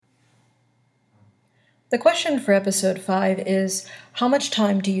The question for episode 5 is, how much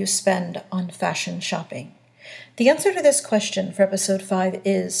time do you spend on fashion shopping? The answer to this question for episode 5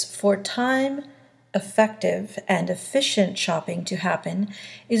 is, for time effective and efficient shopping to happen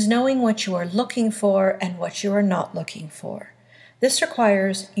is knowing what you are looking for and what you are not looking for. This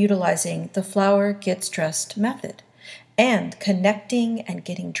requires utilizing the flower gets dressed method and connecting and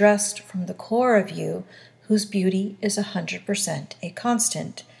getting dressed from the core of you whose beauty is 100% a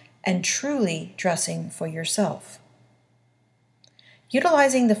constant, and truly dressing for yourself.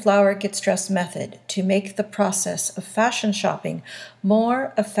 Utilizing the flower gets dressed method to make the process of fashion shopping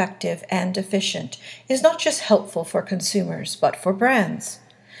more effective and efficient is not just helpful for consumers, but for brands.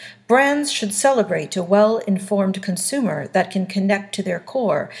 Brands should celebrate a well-informed consumer that can connect to their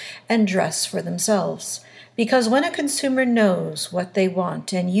core and dress for themselves. Because when a consumer knows what they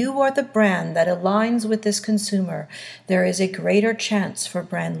want and you are the brand that aligns with this consumer, there is a greater chance for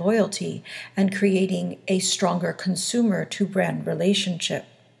brand loyalty and creating a stronger consumer-to-brand relationship.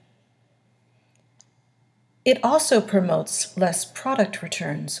 It also promotes less product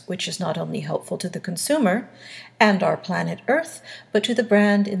returns, which is not only helpful to the consumer and our planet Earth, but to the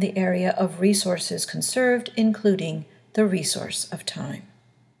brand in the area of resources conserved, including the resource of time.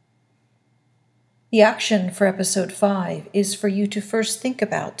 The action for episode 5 is for you to first think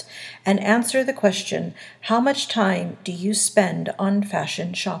about and answer the question, how much time do you spend on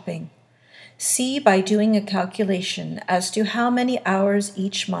fashion shopping? See by doing a calculation as to how many hours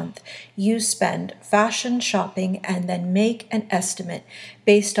each month you spend fashion shopping and then make an estimate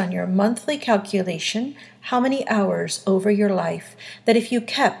based on your monthly calculation, how many hours over your life that if you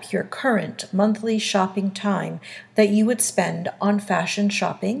kept your current monthly shopping time that you would spend on fashion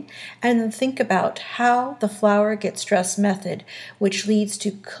shopping, and then think about how the flower gets dressed method, which leads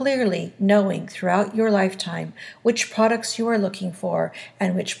to clearly knowing throughout your lifetime which products you are looking for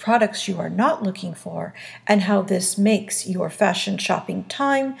and which products you are not looking for, and how this makes your fashion shopping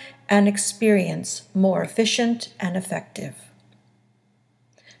time and experience more efficient and effective.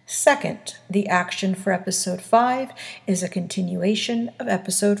 Second, the action for episode 5 is a continuation of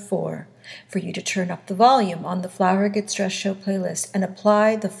episode 4, for you to turn up the volume on the Flower Gets Dressed Show playlist and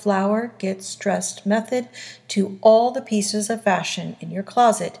apply the Flower Gets Dressed method to all the pieces of fashion in your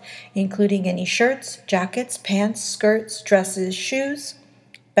closet, including any shirts, jackets, pants, skirts, dresses, shoes,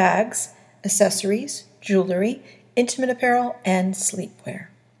 bags, accessories, jewelry, intimate apparel, and sleepwear.